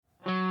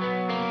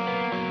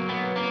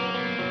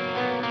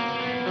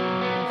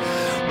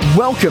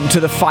Welcome to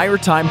the Fire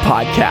Time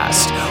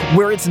Podcast,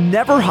 where it's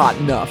never hot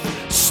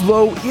enough,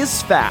 slow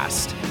is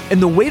fast,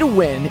 and the way to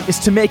win is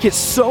to make it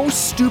so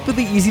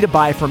stupidly easy to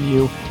buy from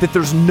you that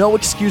there's no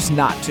excuse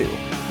not to.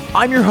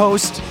 I'm your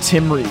host,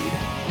 Tim Reed.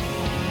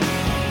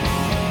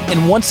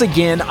 And once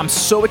again, I'm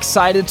so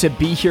excited to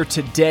be here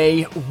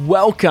today.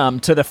 Welcome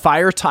to the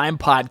Fire Time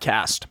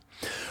Podcast.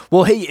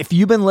 Well, hey, if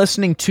you've been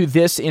listening to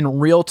this in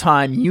real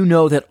time, you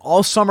know that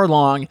all summer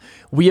long,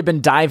 we have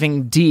been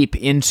diving deep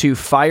into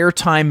Fire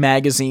Time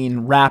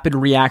Magazine rapid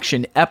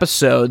reaction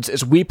episodes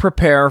as we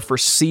prepare for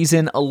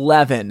season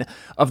 11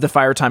 of the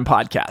Fire Time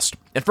Podcast.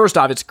 And first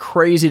off, it's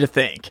crazy to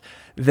think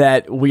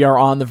that we are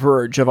on the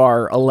verge of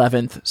our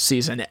 11th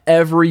season.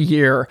 Every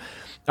year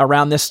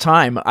around this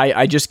time,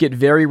 I just get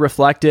very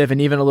reflective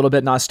and even a little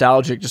bit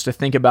nostalgic just to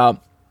think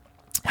about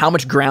how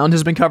much ground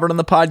has been covered on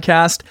the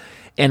podcast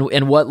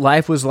and what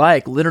life was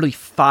like literally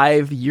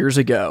 5 years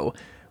ago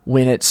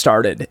when it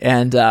started.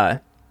 And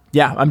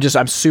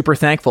I'm super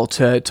thankful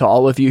to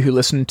all of you who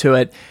listened to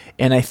it.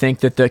 And I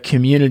think that the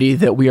community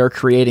that we are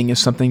creating is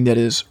something that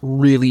is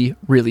really,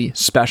 really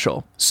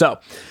special. So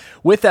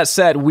with that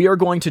said, we are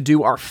going to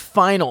do our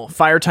final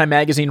Fire Time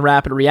Magazine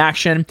Rapid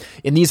Reaction.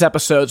 In these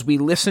episodes, we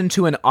listen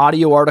to an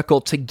audio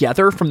article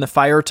together from the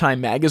Fire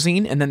Time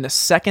Magazine, and then the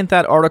second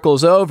that article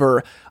is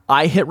over,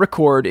 I hit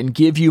record and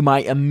give you my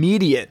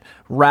immediate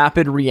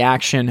rapid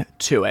reaction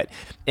to it.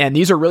 And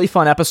these are really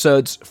fun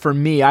episodes for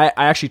me. I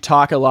actually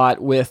talk a lot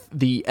with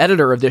the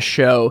editor of this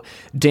show,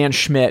 Dan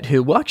Schmidt,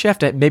 who we'll actually have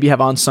to maybe have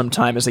on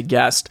sometime as a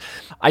guest.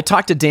 I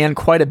talked to Dan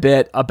quite a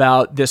bit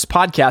about this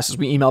podcast as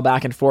we email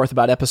back and forth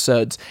about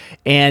episodes.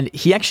 And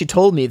he actually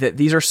told me that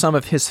these are some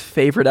of his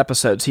favorite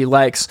episodes. He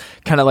likes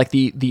kind of like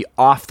the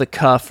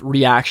off-the-cuff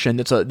reaction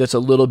that's a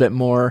little bit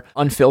more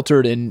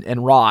unfiltered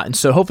and raw. And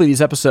so hopefully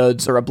these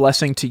episodes are a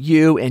blessing to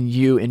you and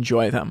you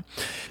enjoy them.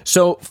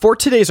 So for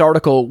today's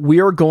article, we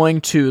are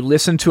going to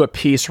listen to a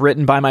piece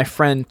written by my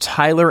friend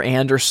Tyler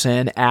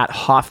Anderson at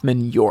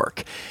Hoffman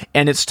York.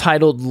 And it's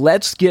titled,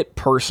 "Let's Get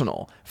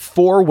Personal: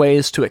 4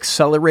 Ways to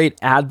Accelerate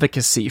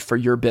Advocacy for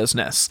Your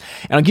Business."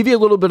 And I'll give you a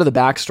little bit of the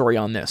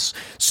backstory on this.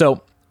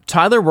 So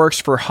Tyler works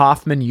for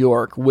Hoffman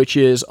York, which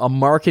is a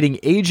marketing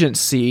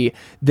agency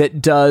that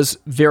does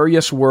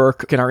various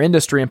work in our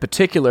industry, in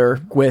particular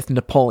with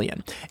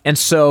Napoleon. And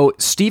so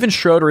Steven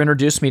Schroeder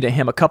introduced me to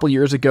him a couple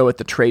years ago at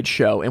the trade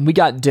show, and we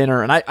got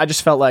dinner, and I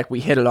just felt like we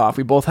hit it off.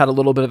 We both had a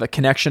little bit of a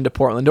connection to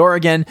Portland,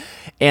 Oregon,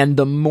 and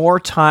the more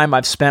time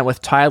I've spent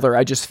with Tyler,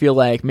 I just feel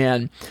like,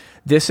 man,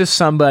 this is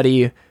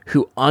somebody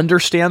who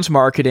understands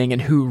marketing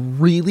and who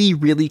really,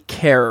 really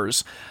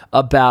cares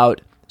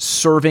about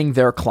serving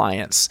their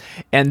clients.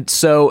 And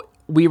so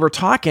we were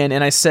talking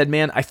and I said,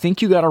 man, I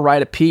think you got to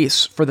write a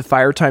piece for the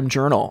Fire Time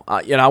Journal.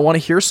 I want to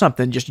hear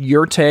something, just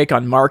your take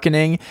on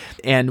marketing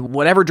and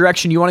whatever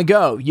direction you want to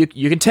go, you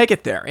can take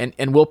it there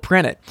and we'll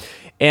print it.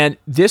 And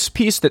this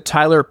piece that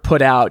Tyler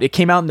put out, it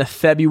came out in the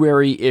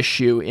February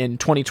issue in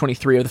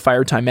 2023 of the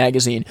Fire Time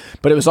Magazine,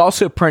 but it was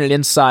also printed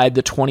inside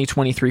the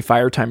 2023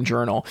 Fire Time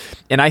Journal.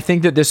 And I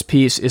think that this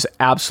piece is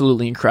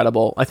absolutely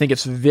incredible. I think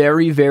it's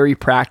very, very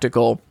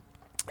practical.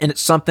 And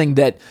it's something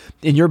that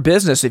in your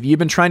business, if you've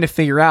been trying to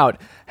figure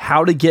out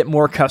how to get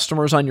more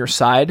customers on your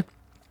side,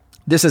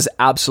 this is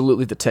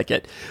absolutely the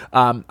ticket.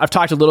 I've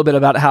talked a little bit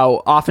about how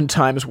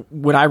oftentimes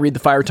when I read the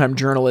Fire Time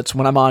Journal, it's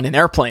when I'm on an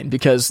airplane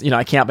because,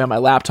 I can't be on my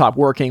laptop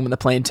working when the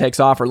plane takes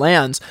off or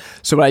lands.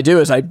 So what I do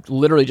is I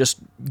literally just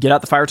get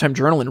out the Fire Time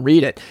Journal and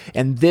read it.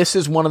 And this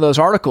is one of those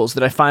articles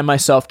that I find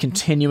myself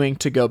continuing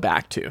to go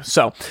back to.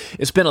 So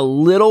it's been a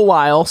little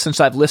while since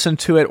I've listened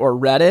to it or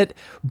read it,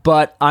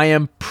 but I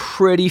am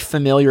pretty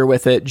familiar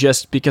with it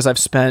just because I've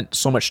spent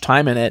so much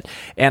time in it.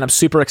 And I'm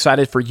super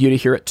excited for you to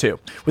hear it too.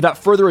 Without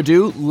further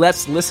ado,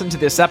 let's listen to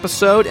this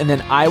episode, and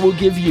then I will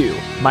give you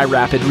my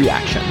rapid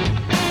reaction.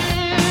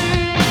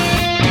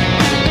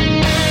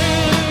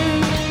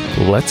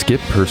 Let's Get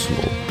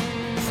Personal: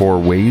 4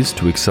 Ways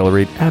to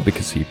Accelerate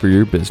Advocacy for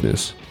Your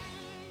Business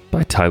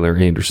by Tyler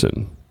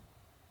Anderson.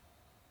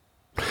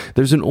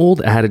 There's an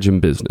old adage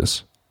in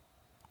business.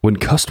 When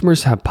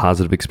customers have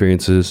positive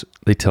experiences,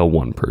 they tell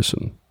one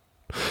person.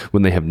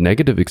 When they have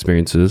negative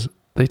experiences,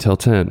 they tell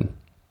 10.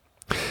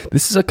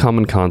 This is a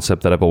common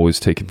concept that I've always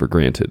taken for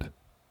granted.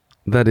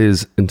 That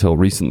is, until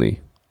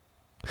recently.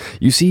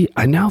 You see,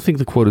 I now think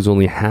the quote is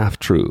only half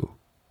true,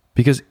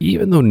 because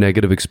even though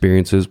negative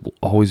experiences will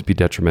always be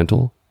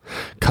detrimental,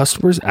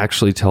 customers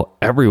actually tell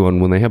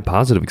everyone when they have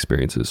positive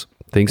experiences,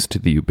 thanks to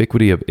the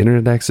ubiquity of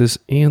internet access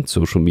and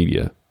social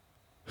media.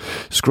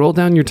 Scroll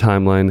down your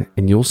timeline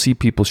and you'll see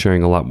people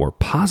sharing a lot more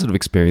positive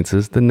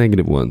experiences than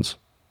negative ones.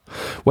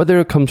 Whether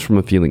it comes from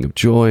a feeling of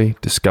joy,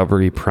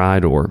 discovery,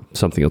 pride, or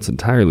something else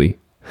entirely,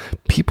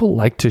 people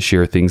like to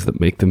share things that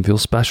make them feel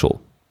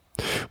special.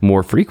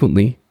 More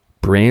frequently,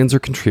 brands are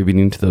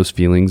contributing to those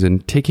feelings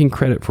and taking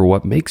credit for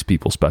what makes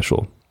people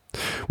special.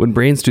 When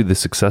brands do this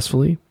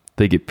successfully,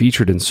 they get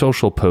featured in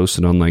social posts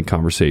and online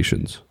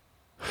conversations.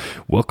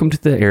 Welcome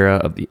to the era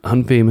of the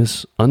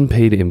unfamous,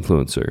 unpaid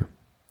influencer.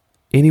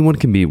 Anyone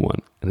can be one,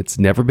 and it's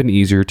never been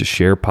easier to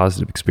share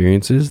positive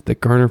experiences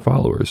that garner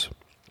followers.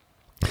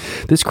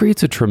 This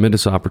creates a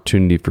tremendous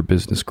opportunity for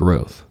business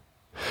growth.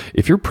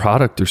 If your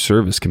product or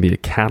service can be a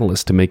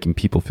catalyst to making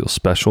people feel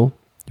special,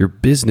 your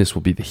business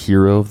will be the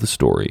hero of the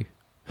story.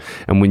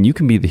 And when you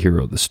can be the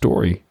hero of the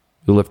story,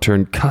 you'll have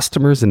turned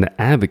customers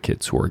into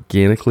advocates who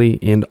organically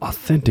and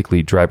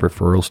authentically drive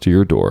referrals to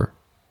your door.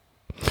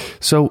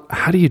 So,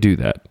 how do you do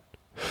that?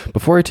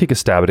 Before I take a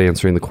stab at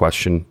answering the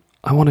question,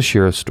 I want to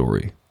share a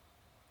story.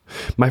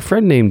 My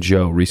friend named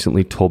Joe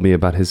recently told me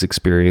about his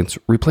experience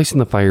replacing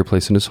the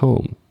fireplace in his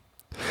home.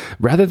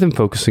 Rather than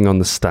focusing on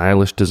the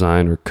stylish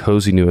design or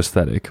cozy new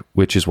aesthetic,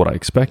 which is what I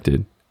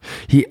expected,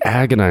 he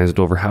agonized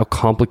over how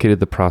complicated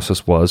the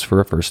process was for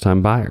a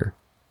first-time buyer.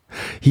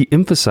 He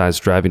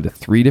emphasized driving to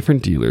 3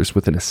 different dealers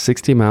within a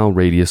 60-mile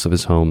radius of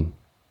his home.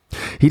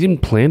 He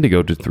didn't plan to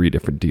go to 3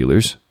 different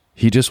dealers.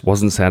 He just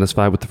wasn't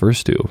satisfied with the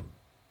first 2.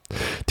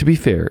 To be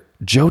fair,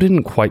 Joe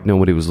didn't quite know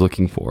what he was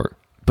looking for,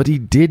 but he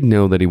did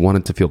know that he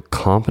wanted to feel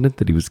confident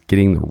that he was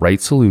getting the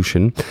right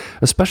solution,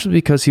 especially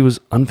because he was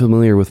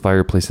unfamiliar with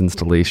fireplace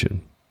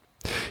installation.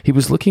 He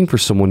was looking for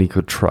someone he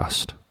could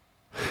trust.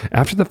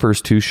 After the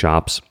first 2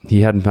 shops,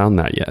 he hadn't found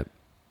that yet.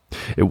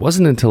 It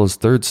wasn't until his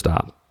 3rd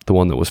stop, the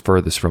one that was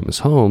furthest from his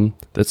home,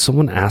 that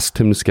someone asked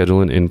him to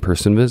schedule an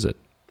in-person visit.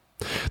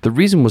 The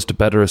reason was to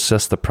better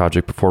assess the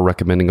project before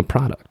recommending a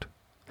product.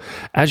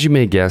 As you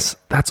may guess,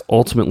 that's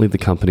ultimately the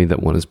company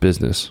that won his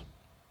business.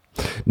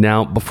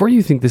 Now, before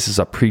you think this is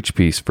a preach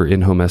piece for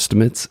in-home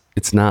estimates,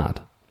 it's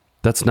not.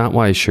 That's not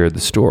why I shared the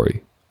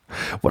story.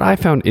 What I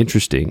found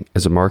interesting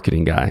as a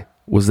marketing guy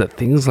was that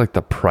things like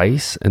the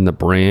price and the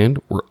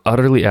brand were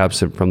utterly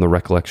absent from the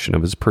recollection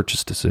of his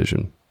purchase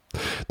decision.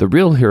 The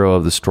real hero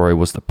of the story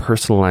was the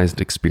personalized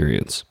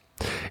experience.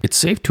 It's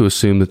safe to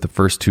assume that the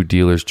first 2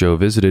 dealers Joe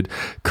visited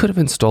could have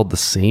installed the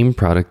same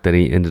product that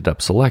he ended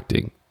up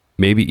selecting,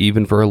 maybe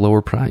even for a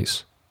lower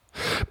price.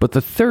 But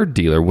the 3rd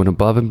dealer went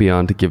above and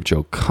beyond to give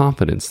Joe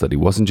confidence that he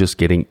wasn't just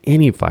getting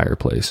any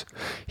fireplace,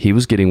 he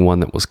was getting one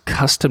that was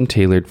custom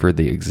tailored for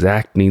the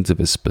exact needs of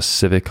his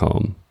specific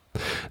home.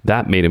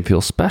 That made him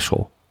feel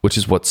special, which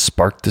is what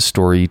sparked the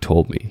story he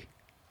told me.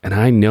 And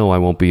I know I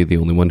won't be the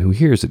only one who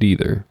hears it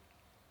either.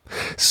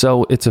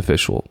 So it's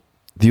official.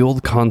 The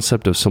old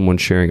concept of someone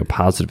sharing a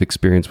positive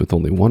experience with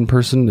only one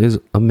person is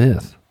a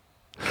myth.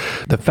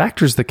 The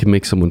factors that can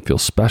make someone feel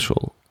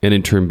special, and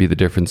in turn be the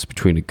difference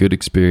between a good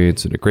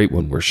experience and a great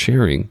one worth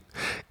sharing,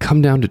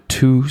 come down to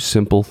 2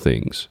 simple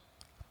things: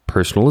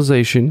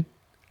 personalization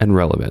and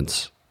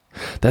relevance.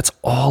 That's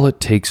all it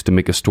takes to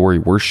make a story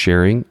worth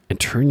sharing and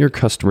turn your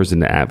customers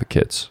into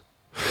advocates.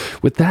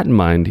 With that in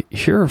mind,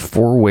 here are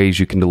 4 ways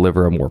you can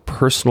deliver a more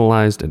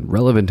personalized and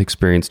relevant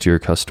experience to your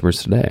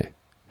customers today.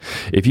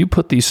 If you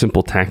put these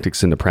simple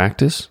tactics into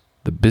practice,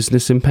 the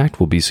business impact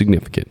will be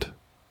significant.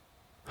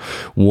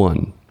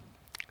 1.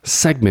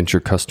 Segment your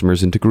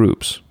customers into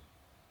groups.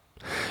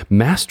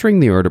 Mastering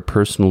the art of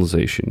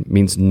personalization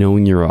means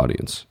knowing your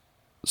audience.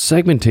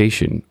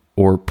 Segmentation,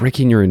 or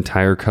breaking your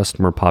entire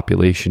customer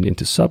population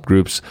into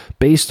subgroups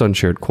based on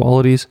shared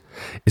qualities,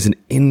 is an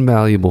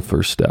invaluable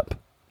first step.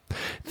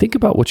 Think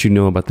about what you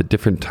know about the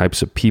different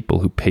types of people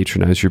who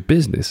patronize your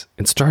business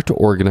and start to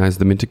organize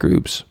them into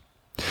groups.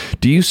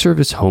 Do you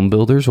service home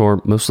builders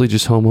or mostly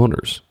just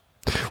homeowners?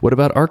 What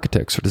about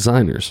architects or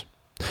designers?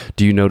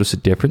 Do you notice a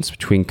difference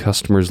between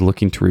customers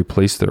looking to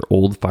replace their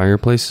old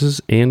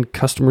fireplaces and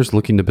customers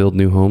looking to build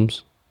new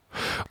homes?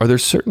 Are there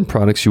certain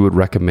products you would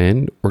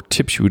recommend or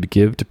tips you would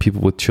give to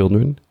people with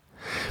children?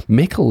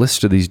 Make a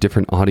list of these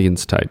different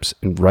audience types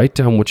and write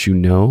down what you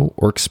know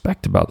or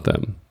expect about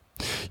them.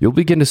 You'll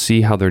begin to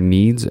see how their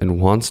needs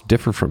and wants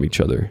differ from each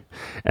other,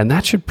 and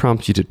that should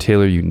prompt you to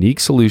tailor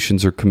unique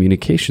solutions or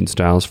communication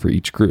styles for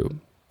each group.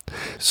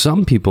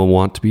 Some people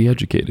want to be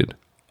educated.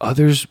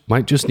 Others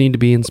might just need to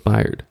be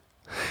inspired.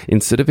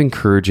 Instead of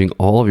encouraging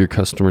all of your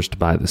customers to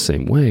buy the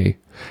same way,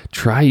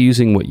 try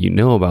using what you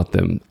know about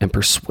them and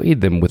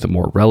persuade them with a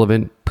more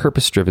relevant,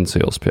 purpose-driven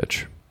sales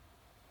pitch.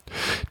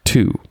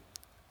 2.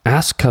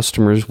 Ask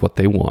customers what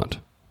they want.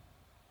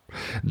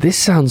 This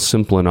sounds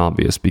simple and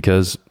obvious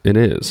because it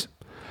is.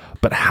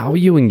 But how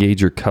you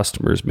engage your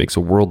customers makes a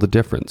world of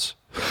difference.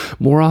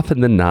 More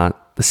often than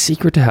not, the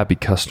secret to happy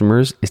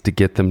customers is to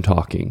get them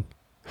talking.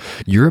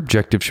 Your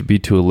objective should be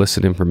to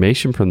elicit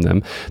information from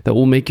them that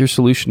will make your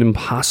solution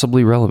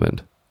impossibly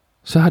relevant.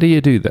 So how do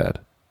you do that?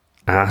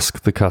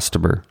 Ask the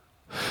customer.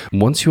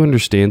 Once you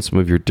understand some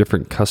of your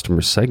different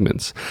customer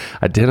segments,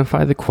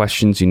 identify the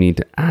questions you need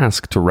to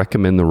ask to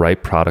recommend the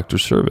right product or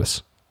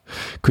service.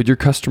 Could your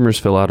customers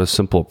fill out a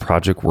simple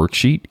project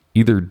worksheet,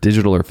 either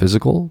digital or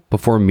physical,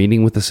 before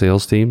meeting with the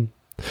sales team?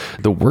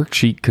 The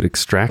worksheet could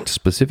extract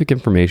specific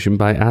information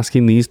by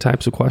asking these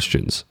types of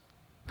questions.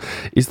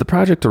 Is the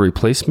project a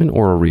replacement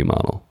or a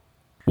remodel?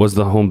 Was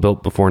the home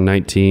built before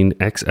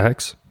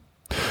 19XX?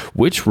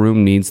 Which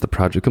room needs the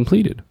project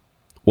completed?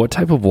 What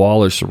type of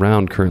wall or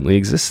surround currently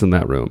exists in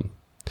that room?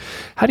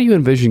 How do you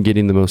envision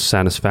getting the most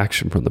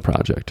satisfaction from the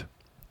project?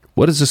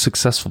 What does a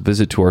successful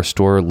visit to our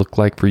store look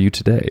like for you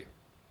today?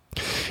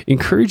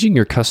 Encouraging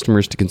your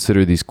customers to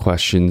consider these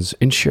questions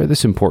and share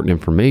this important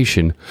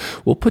information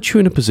will put you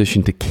in a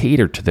position to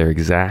cater to their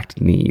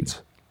exact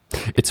needs.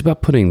 It's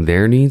about putting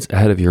their needs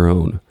ahead of your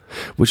own,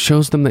 which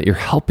shows them that you're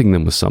helping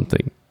them with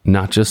something,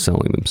 not just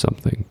selling them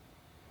something.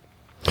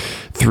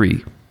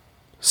 3.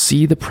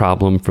 See the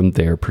problem from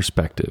their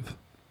perspective.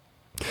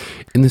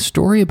 In the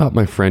story about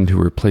my friend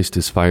who replaced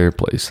his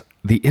fireplace,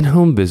 the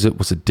in-home visit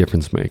was a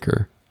difference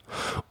maker.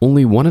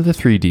 Only one of the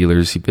 3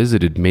 dealers he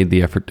visited made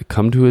the effort to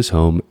come to his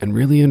home and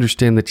really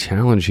understand the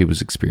challenge he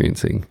was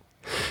experiencing.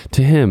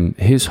 To him,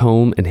 his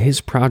home and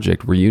his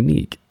project were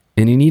unique,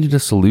 and he needed a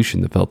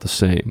solution that felt the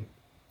same.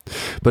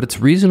 But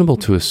it's reasonable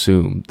to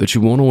assume that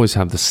you won't always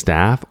have the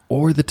staff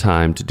or the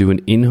time to do an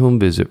in-home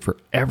visit for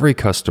every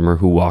customer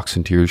who walks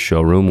into your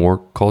showroom or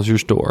calls your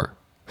store.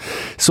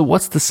 So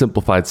what's the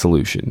simplified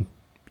solution?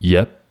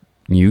 Yep,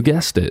 you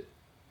guessed it.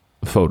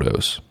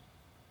 Photos.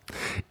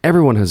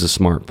 Everyone has a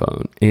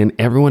smartphone, and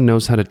everyone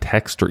knows how to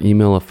text or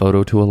email a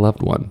photo to a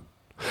loved one.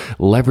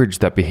 Leverage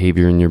that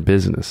behavior in your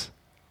business.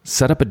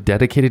 Set up a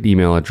dedicated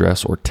email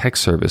address or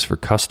text service for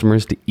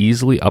customers to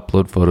easily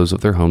upload photos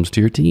of their homes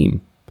to your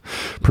team.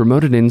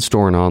 Promote it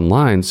in-store and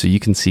online so you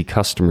can see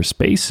customer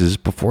spaces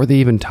before they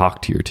even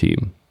talk to your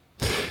team.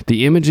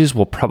 The images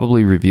will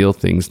probably reveal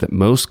things that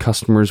most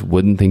customers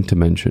wouldn't think to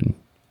mention.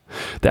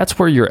 That's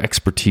where your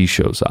expertise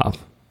shows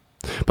off.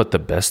 But the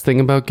best thing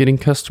about getting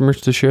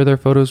customers to share their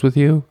photos with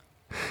you?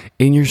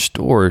 In your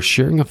store,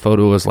 sharing a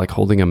photo is like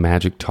holding a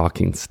magic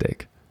talking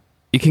stick.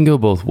 It can go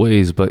both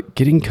ways, but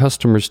getting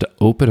customers to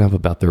open up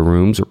about their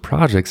rooms or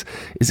projects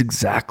is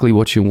exactly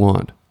what you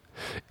want.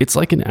 It's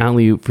like an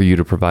alley-oop for you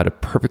to provide a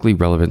perfectly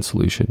relevant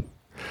solution.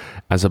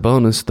 As a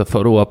bonus, the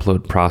photo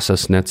upload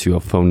process nets you a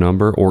phone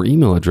number or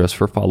email address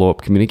for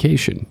follow-up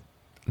communication.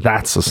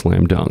 That's a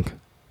slam dunk.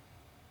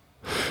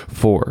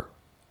 4.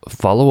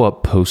 Follow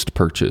up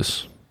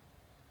post-purchase.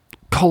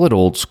 Call it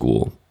old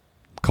school.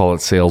 Call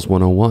it Sales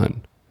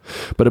 101.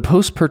 But a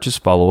post-purchase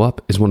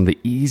follow-up is one of the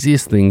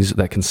easiest things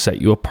that can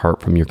set you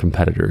apart from your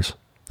competitors.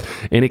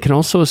 And it can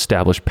also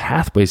establish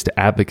pathways to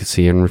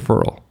advocacy and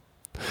referral.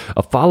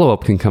 A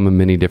follow-up can come in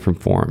many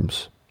different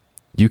forms.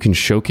 You can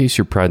showcase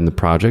your pride in the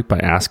project by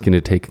asking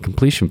to take a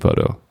completion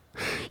photo.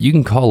 You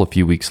can call a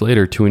few weeks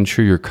later to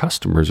ensure your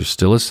customers are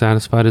still as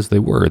satisfied as they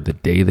were the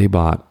day they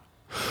bought.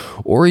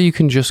 Or you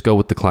can just go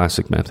with the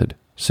classic method,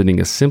 sending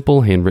a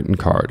simple handwritten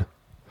card.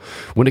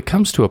 When it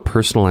comes to a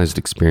personalized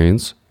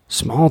experience,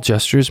 small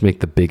gestures make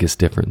the biggest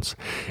difference,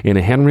 and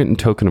a handwritten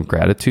token of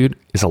gratitude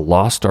is a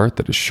lost art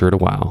that is sure to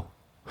wow.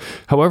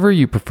 However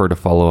you prefer to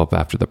follow up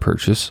after the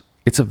purchase,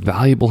 it's a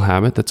valuable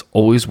habit that's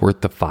always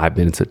worth the 5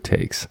 minutes it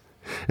takes,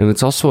 and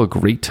it's also a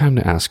great time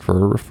to ask for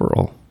a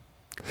referral.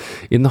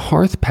 In the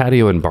hearth,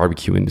 patio, and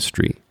barbecue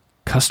industry,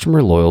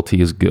 customer loyalty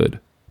is good,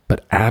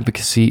 but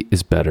advocacy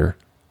is better.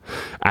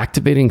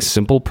 Activating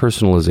simple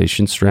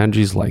personalization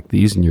strategies like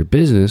these in your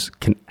business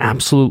can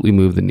absolutely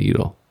move the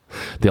needle.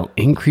 They'll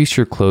increase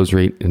your close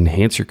rate and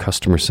enhance your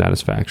customer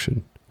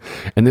satisfaction.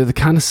 And they're the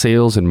kind of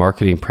sales and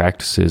marketing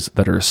practices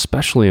that are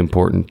especially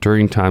important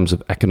during times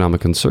of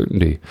economic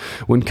uncertainty,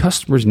 when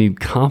customers need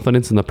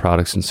confidence in the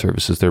products and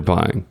services they're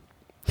buying.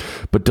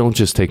 But don't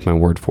just take my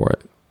word for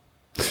it.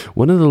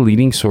 One of the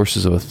leading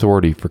sources of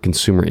authority for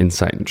consumer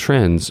insight and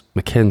trends,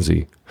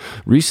 McKinsey,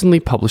 recently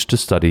published a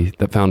study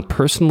that found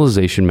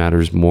personalization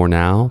matters more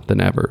now than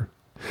ever.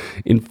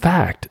 In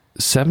fact,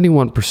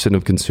 71%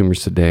 of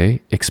consumers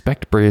today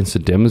expect brands to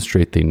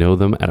demonstrate they know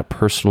them at a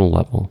personal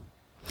level.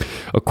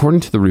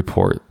 According to the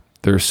report,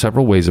 there are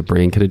several ways a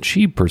brand can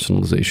achieve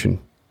personalization,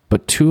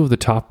 but 2 of the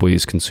top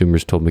ways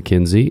consumers told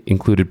McKinsey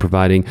included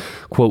providing,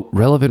 quote,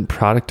 relevant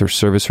product or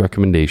service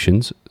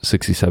recommendations,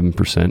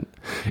 67%,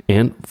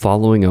 and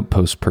following up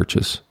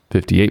post-purchase,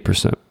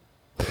 58%.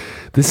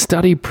 This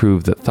study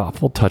proved that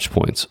thoughtful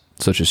touchpoints,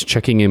 such as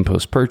checking in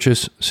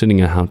post-purchase,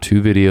 sending a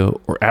how-to video,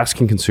 or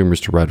asking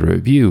consumers to write a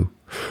review,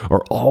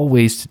 are all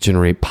ways to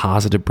generate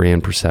positive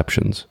brand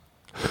perceptions.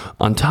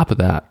 On top of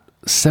that,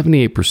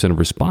 78% of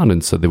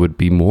respondents said they would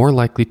be more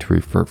likely to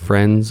refer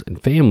friends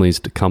and families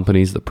to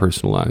companies that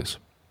personalize.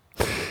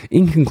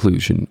 In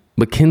conclusion,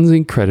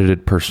 McKinsey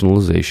credited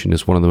personalization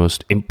as one of the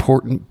most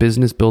important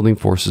business building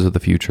forces of the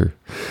future,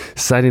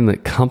 citing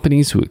that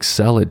companies who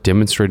excel at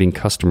demonstrating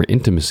customer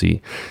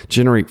intimacy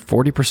generate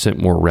 40%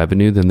 more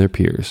revenue than their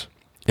peers.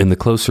 And the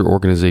closer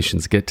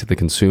organizations get to the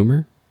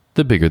consumer,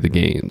 the bigger the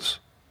gains.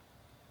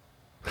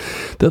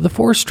 Though the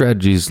 4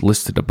 strategies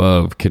listed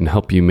above can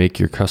help you make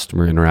your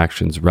customer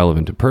interactions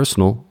relevant and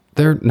personal,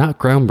 they're not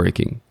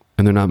groundbreaking,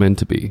 and they're not meant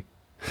to be.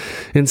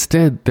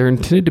 Instead, they're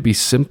intended to be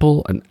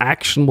simple and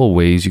actionable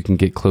ways you can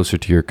get closer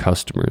to your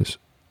customers.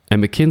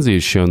 And McKinsey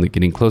has shown that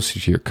getting closer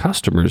to your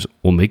customers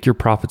will make your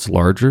profits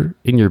larger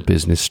and your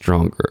business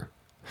stronger.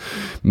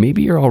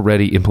 Maybe you're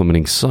already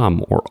implementing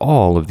some or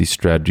all of these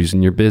strategies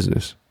in your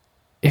business.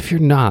 If you're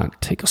not,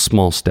 take a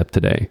small step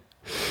today.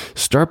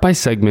 Start by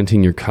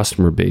segmenting your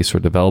customer base or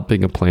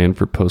developing a plan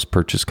for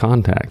post-purchase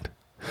contact.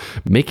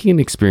 Making an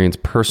experience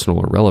personal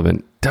or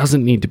relevant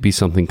doesn't need to be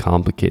something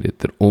complicated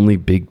that only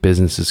big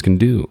businesses can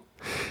do.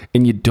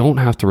 And you don't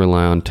have to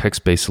rely on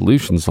text-based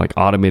solutions like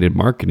automated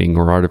marketing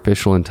or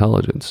artificial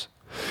intelligence.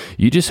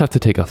 You just have to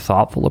take a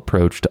thoughtful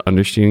approach to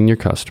understanding your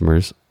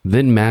customers,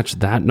 then match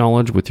that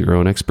knowledge with your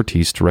own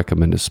expertise to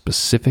recommend a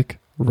specific,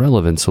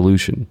 relevant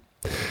solution.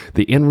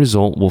 The end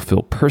result will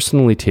feel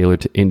personally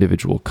tailored to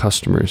individual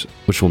customers,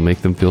 which will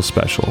make them feel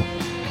special.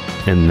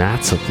 And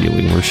that's a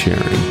feeling we're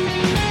sharing.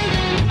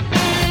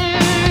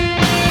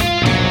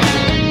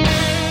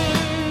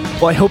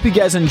 Well, I hope you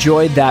guys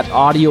enjoyed that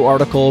audio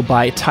article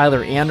by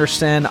Tyler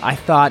Anderson. I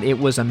thought it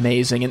was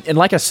amazing. And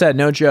like I said,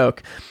 no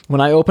joke, when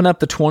I open up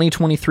the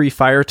 2023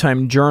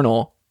 Firetime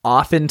Journal,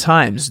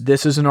 oftentimes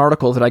this is an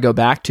article that I go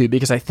back to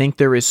because I think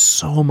there is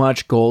so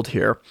much gold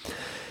here.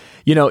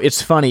 You know,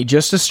 it's funny,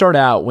 just to start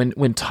out,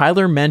 when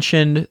Tyler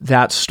mentioned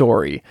that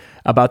story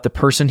about the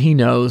person he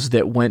knows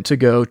that went to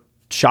go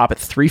shop at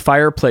 3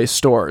 fireplace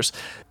stores,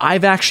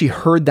 I've actually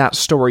heard that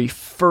story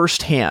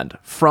firsthand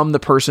from the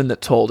person that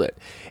told it.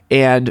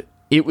 And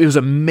it was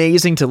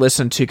amazing to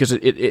listen to because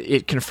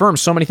it confirms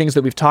so many things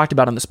that we've talked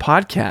about on this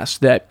podcast,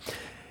 that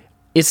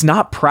it's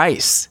not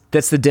price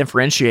that's the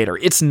differentiator.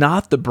 It's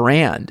not the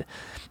brand.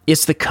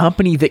 It's the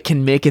company that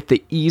can make it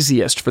the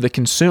easiest for the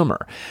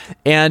consumer.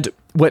 And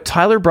what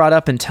Tyler brought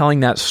up in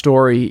telling that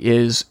story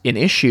is an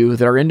issue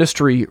that our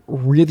industry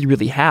really,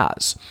 really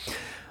has.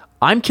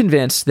 I'm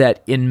convinced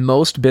that in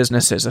most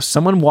businesses, if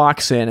someone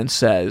walks in and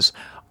says,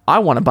 I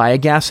want to buy a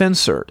gas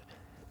insert,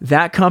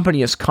 that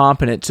company is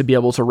competent to be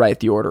able to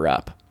write the order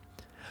up.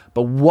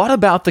 But what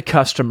about the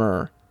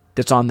customer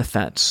that's on the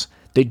fence?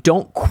 They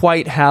don't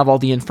quite have all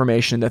the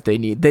information that they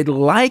need. They'd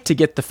like to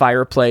get the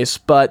fireplace,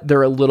 but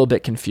they're a little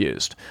bit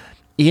confused.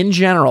 In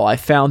general, I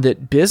found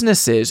that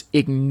businesses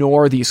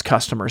ignore these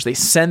customers. They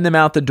send them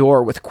out the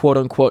door with quote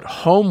unquote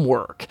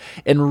homework.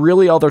 And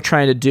really all they're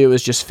trying to do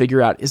is just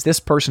figure out, is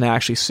this person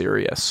actually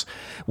serious?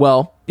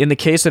 Well, in the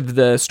case of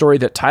the story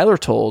that Tyler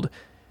told,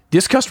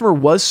 this customer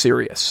was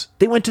serious.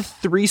 They went to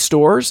 3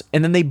 stores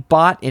and then they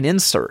bought an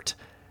insert.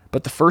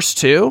 But the first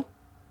 2,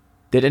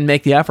 they didn't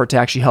make the effort to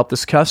actually help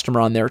this customer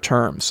on their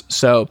terms.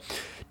 So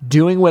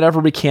doing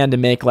whatever we can to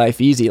make life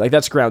easy, like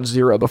that's ground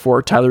zero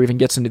before Tyler even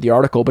gets into the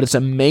article. But it's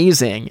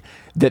amazing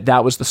that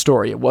that was the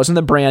story. It wasn't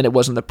the brand. It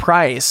wasn't the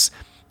price.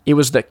 It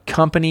was the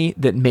company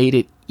that made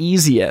it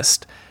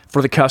easiest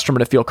for the customer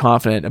to feel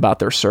confident about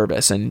their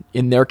service. And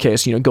in their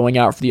case, going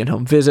out for the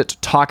in-home visit to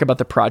talk about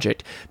the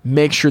project,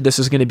 make sure this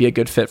is going to be a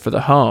good fit for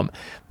the home.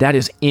 That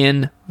is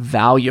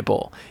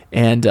invaluable.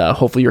 And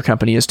hopefully your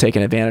company is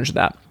taking advantage of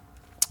that.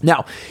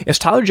 Now, as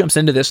Tyler jumps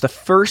into this, the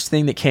first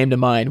thing that came to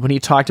mind when he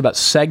talked about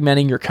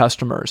segmenting your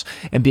customers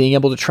and being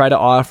able to try to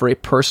offer a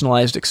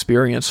personalized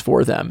experience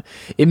for them,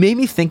 it made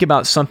me think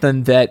about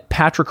something that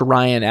Patrick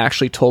Ryan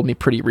actually told me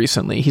pretty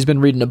recently. He's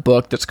been reading a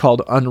book that's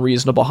called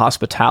Unreasonable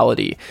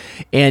Hospitality.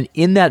 And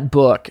in that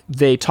book,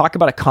 they talk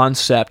about a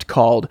concept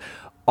called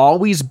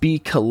always be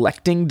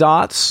collecting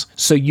dots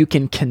so you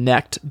can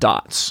connect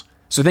dots.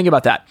 So think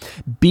about that.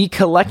 Be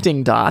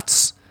collecting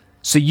dots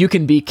so you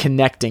can be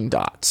connecting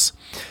dots.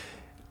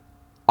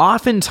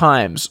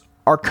 Oftentimes,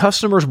 our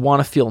customers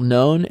want to feel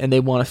known and they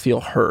want to feel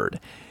heard.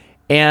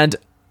 And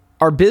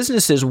our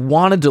businesses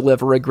want to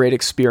deliver a great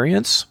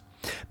experience.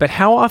 But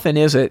how often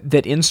is it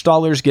that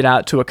installers get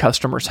out to a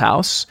customer's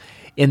house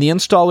and the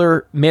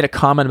installer made a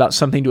comment about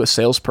something to a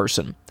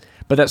salesperson,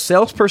 but that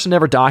salesperson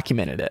never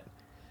documented it?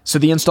 So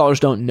the installers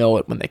don't know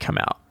it when they come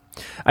out.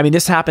 I mean,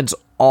 this happens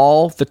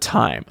all the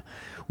time.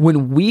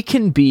 When we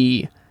can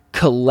be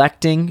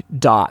collecting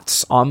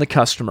dots on the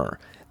customer,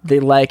 they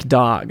like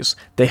dogs.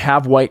 They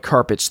have white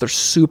carpets. They're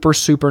super,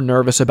 super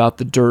nervous about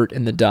the dirt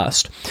and the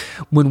dust.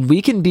 When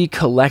we can be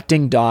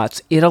collecting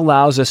dots, it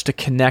allows us to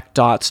connect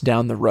dots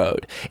down the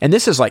road. And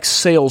this is like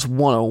sales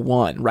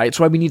 101, right? It's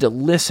why we need to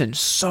listen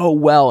so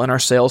well in our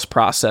sales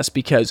process,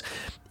 because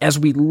as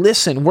we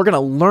listen, we're going to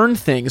learn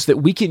things that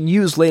we can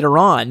use later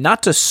on,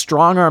 not to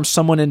strong arm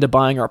someone into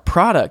buying our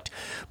product,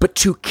 but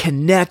to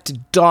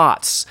connect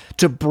dots,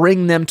 to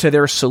bring them to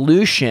their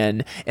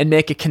solution and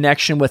make a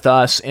connection with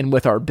us and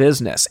with our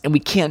business. And we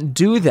can't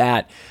do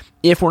that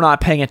if we're not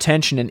paying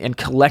attention and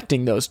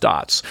collecting those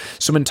dots.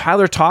 So when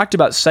Tyler talked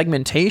about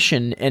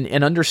segmentation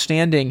and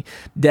understanding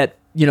that,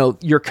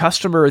 your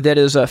customer that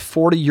is a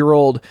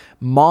 40-year-old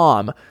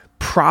mom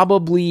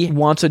probably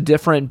wants a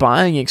different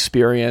buying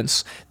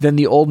experience than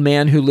the old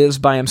man who lives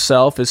by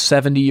himself, is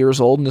 70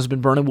 years old and has been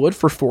burning wood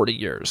for 40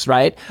 years,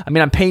 right? I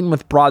mean, I'm painting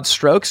with broad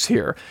strokes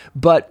here,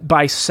 but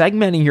by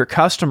segmenting your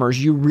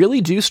customers, you really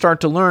do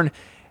start to learn,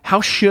 how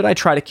should I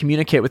try to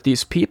communicate with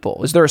these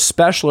people? Is there a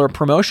special or a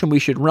promotion we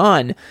should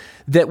run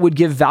that would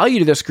give value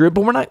to this group?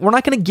 But we're not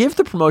going to give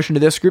the promotion to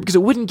this group because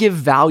it wouldn't give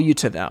value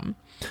to them.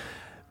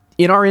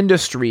 In our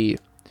industry,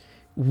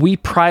 we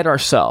pride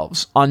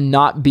ourselves on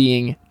not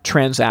being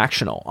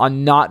transactional,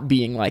 on not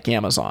being like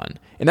Amazon.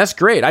 And that's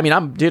great. I mean,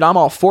 I'm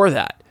all for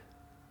that.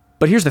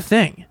 But here's the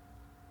thing.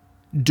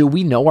 Do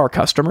we know our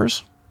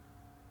customers?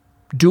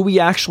 Do we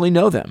actually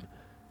know them?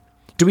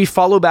 Do we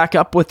follow back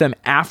up with them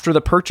after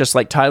the purchase,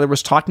 like Tyler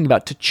was talking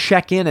about, to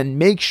check in and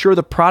make sure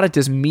the product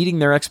is meeting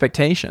their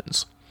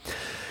expectations?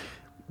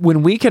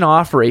 when we can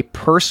offer a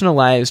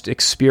personalized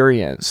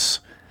experience,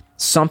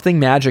 something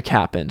magic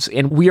happens,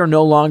 and we are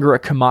no longer a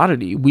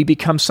commodity. We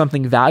become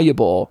something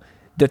valuable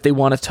that they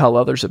want to tell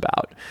others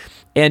about.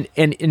 And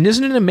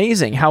isn't it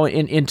amazing how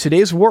in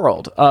today's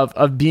world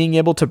of being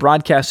able to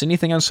broadcast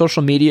anything on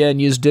social media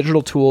and use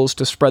digital tools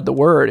to spread the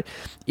word,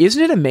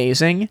 isn't it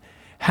amazing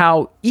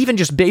how even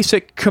just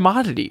basic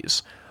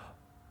commodities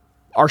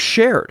are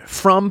shared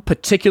from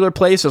particular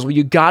places where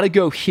you got to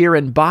go here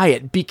and buy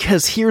it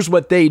because here's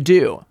what they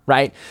do,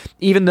 right?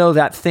 Even though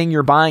that thing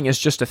you're buying is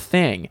just a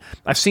thing.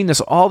 I've seen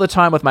this all the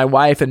time with my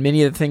wife, and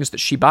many of the things that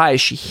she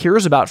buys, she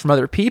hears about from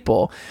other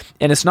people.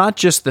 And it's not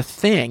just the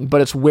thing, but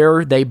it's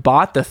where they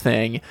bought the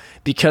thing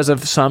because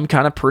of some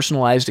kind of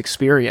personalized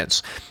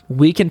experience.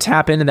 We can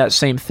tap into that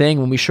same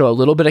thing when we show a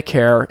little bit of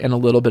care and a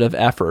little bit of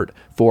effort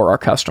for our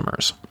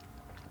customers.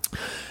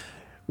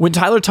 When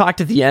Tyler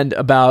talked at the end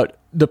about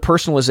the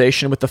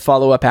personalization with the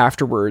follow-up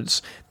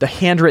afterwards, the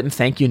handwritten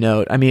thank you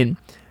note, I mean,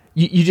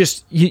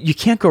 you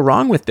can't go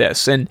wrong with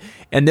this. And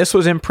this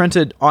was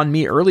imprinted on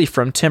me early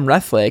from Tim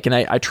Rethlake, and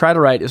I try to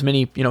write as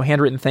many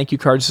handwritten thank you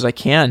cards as I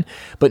can,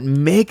 but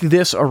make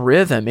this a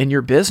rhythm in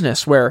your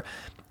business where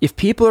if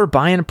people are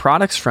buying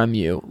products from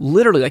you,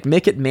 literally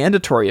make it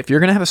mandatory. If you're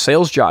going to have a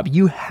sales job,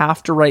 you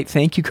have to write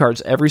thank you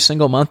cards every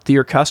single month to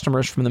your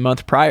customers from the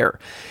month prior.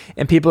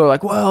 And people are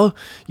like, well,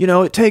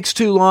 it takes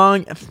too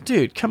long.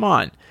 Dude, come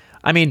on.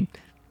 I mean,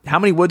 how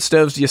many wood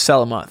stoves do you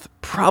sell a month?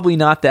 Probably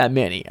not that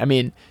many. I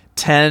mean,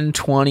 10,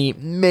 20,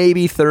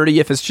 maybe 30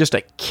 if it's just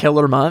a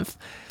killer month.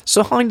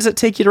 So how long does it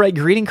take you to write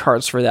greeting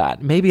cards for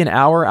that? Maybe an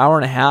hour, hour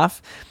and a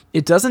half.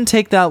 It doesn't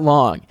take that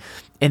long.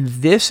 And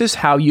this is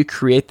how you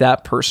create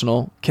that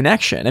personal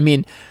connection. I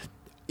mean,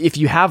 if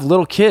you have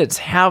little kids,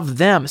 have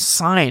them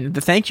sign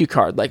the thank you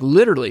card.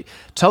 Literally,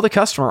 tell the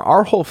customer,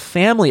 our whole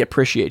family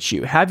appreciates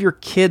you. Have your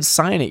kids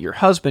sign it, your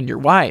husband, your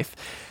wife.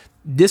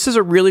 This is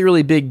a really,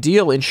 really big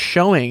deal in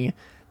showing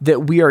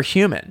that we are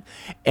human.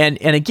 And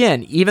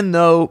again, even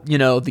though,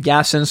 the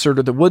gas insert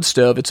or the wood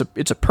stove,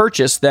 it's a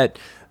purchase that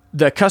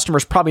the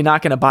customer's probably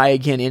not going to buy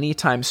again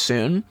anytime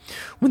soon.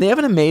 When they have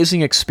an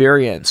amazing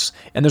experience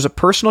and there's a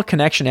personal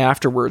connection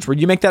afterwards where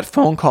you make that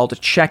phone call to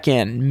check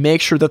in,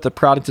 make sure that the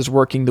product is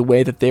working the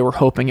way that they were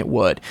hoping it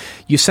would.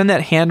 You send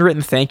that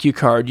handwritten thank you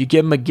card, you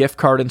give them a gift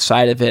card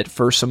inside of it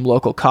for some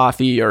local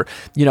coffee, or,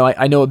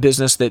 I know a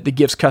business that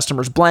gives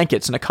customers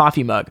blankets and a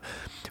coffee mug.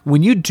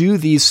 When you do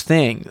these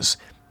things,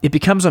 it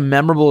becomes a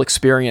memorable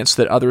experience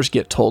that others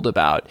get told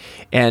about.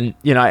 And,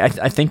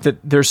 I think that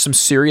there's some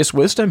serious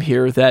wisdom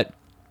here that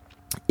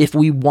if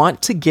we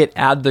want to get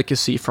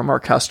advocacy from our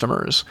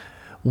customers,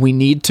 we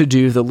need to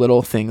do the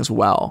little things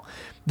well.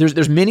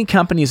 There's many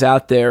companies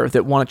out there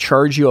that want to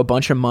charge you a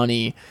bunch of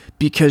money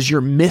because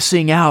you're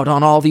missing out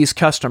on all these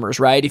customers,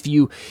 right? If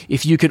you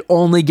could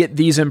only get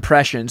these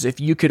impressions, if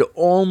you could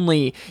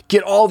only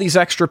get all these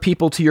extra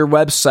people to your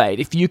website,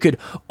 if you could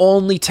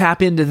only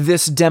tap into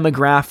this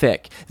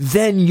demographic,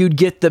 then you'd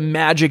get the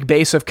magic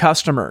base of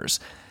customers.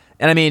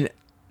 And I mean,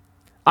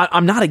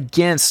 I'm not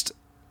against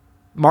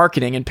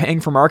marketing and paying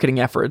for marketing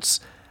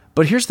efforts,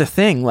 but here's the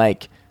thing,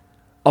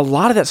 a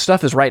lot of that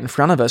stuff is right in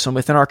front of us and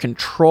within our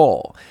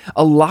control.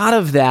 A lot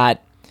of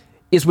that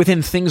is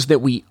within things that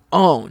we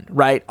own,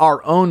 right?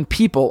 Our own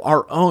people,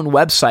 our own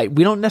website.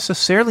 We don't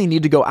necessarily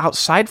need to go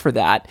outside for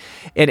that.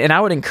 And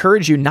I would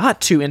encourage you not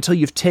to until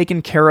you've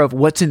taken care of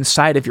what's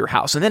inside of your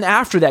house. And then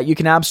after that, you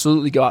can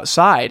absolutely go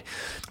outside.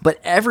 But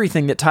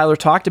everything that Tyler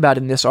talked about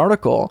in this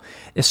article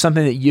is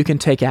something that you can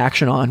take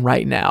action on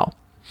right now.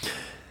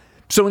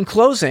 So in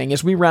closing,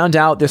 as we round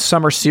out this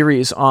summer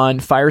series on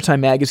Firetime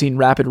Magazine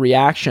Rapid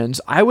Reactions,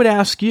 I would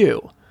ask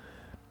you,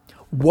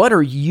 what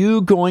are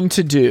you going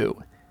to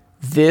do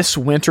this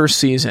winter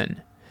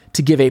season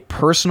to give a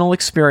personal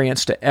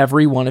experience to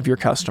every one of your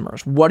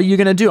customers? What are you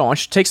going to do? I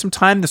want you to take some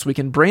time this week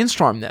and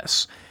brainstorm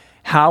this.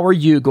 How are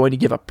you going to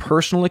give a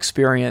personal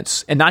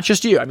experience? And not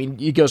just you. I mean,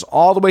 it goes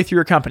all the way through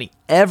your company.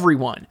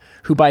 Everyone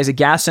who buys a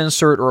gas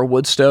insert or a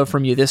wood stove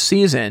from you this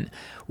season,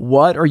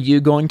 what are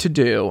you going to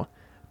do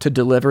to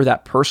deliver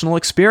that personal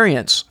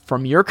experience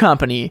from your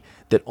company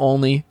that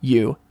only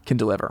you can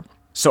deliver?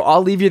 So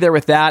I'll leave you there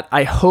with that.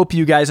 I hope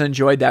you guys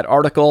enjoyed that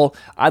article.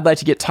 I'd like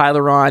to get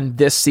Tyler on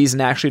this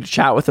season actually to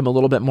chat with him a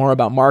little bit more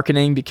about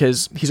marketing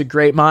because he's a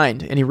great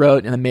mind and he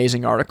wrote an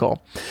amazing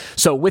article.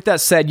 So with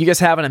that said, you guys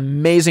have an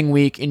amazing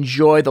week.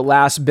 Enjoy the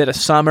last bit of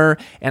summer,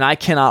 and I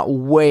cannot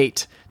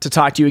wait to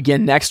talk to you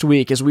again next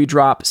week as we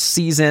drop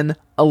season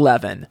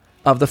 11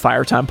 of the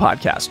Firetime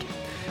Podcast.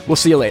 We'll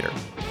see you later.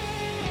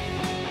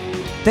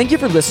 Thank you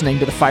for listening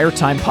to the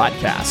Firetime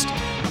Podcast.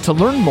 To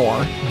learn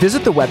more,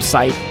 visit the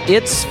website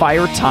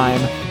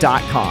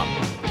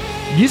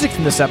itsfiretime.com. Music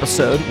from this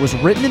episode was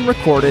written and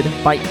recorded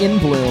by In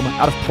Bloom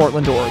out of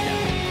Portland, Oregon.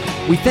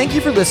 We thank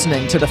you for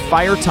listening to the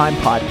Firetime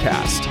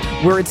Podcast,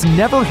 where it's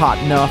never hot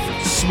enough,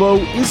 slow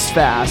is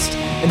fast,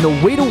 and the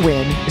way to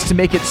win is to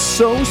make it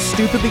so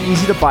stupidly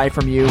easy to buy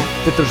from you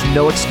that there's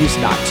no excuse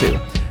not to.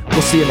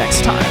 We'll see you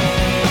next time.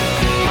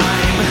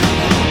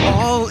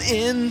 All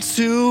in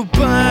to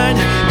burn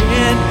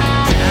in